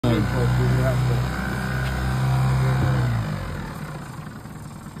Look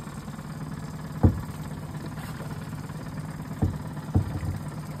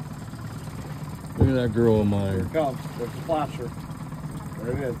at that girl of mine. Here it comes. There's the flasher.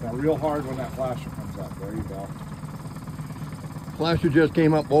 There it is. Now real hard when that flasher comes up. There you go. Flasher just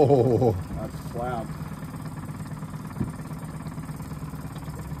came up. Oh. That's a slab.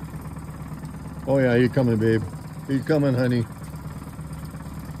 Oh yeah, he's coming, babe. He's coming, honey.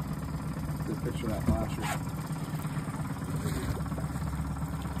 Good picture of that flasher.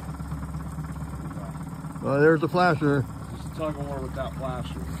 Oh, there's the flasher. Just tug of war with that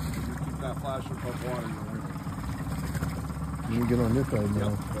flasher. If you keep that flasher above water, you're winning. Let me get on this side now.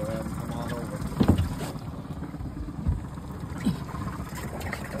 Yep. Go ahead and come on over.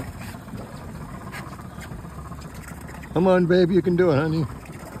 Come on, babe, you can do it, honey.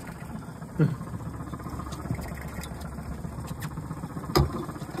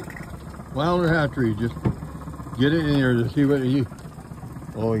 Wilder hatchery, just get it in there to see what he.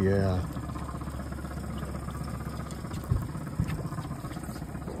 Oh yeah.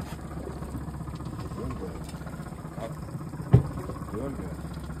 Doing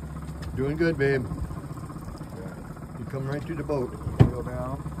good. Doing good, babe. Yeah. You come right through the boat. Go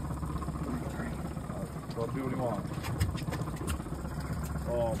down. Go do what he wants.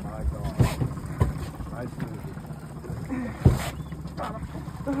 Oh my God. Nice movie.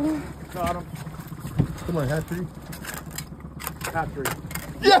 Got him. Come on, hatchery. Hatchery.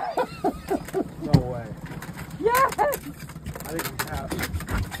 Yeah! No way. Yes! I think he's hatched.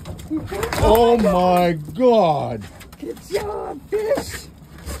 Oh my God! Good job, fish!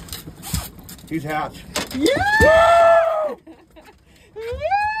 He's hatched. Yeah!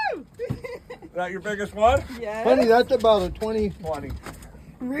 Woo! Is that your biggest one? Yes. Honey, that's about a 20. 20.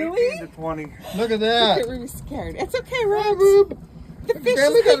 Really? 18 to 20. Look at Look that. at Ruby's scared. It's okay, Hey, Rubs. Rube. The fish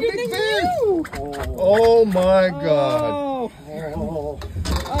Grandma is got a bigger big than fish. you. Oh my God. Oh. Oh.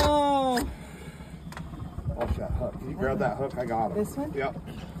 Oh. Watch that hook. Can you grab that hook? I got him. This one? Yep.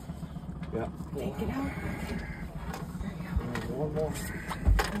 Yep. Take it out. There's one more.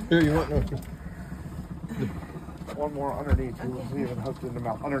 Here, you want no? One more underneath. He wasn't even hooked in the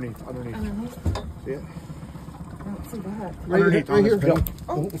mouth. Underneath. See it? I don't see the hook. Underneath right on here. this bill.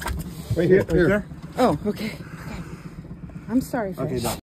 Right here. Right there? Oh, okay. I'm sorry, fish. Okay, done.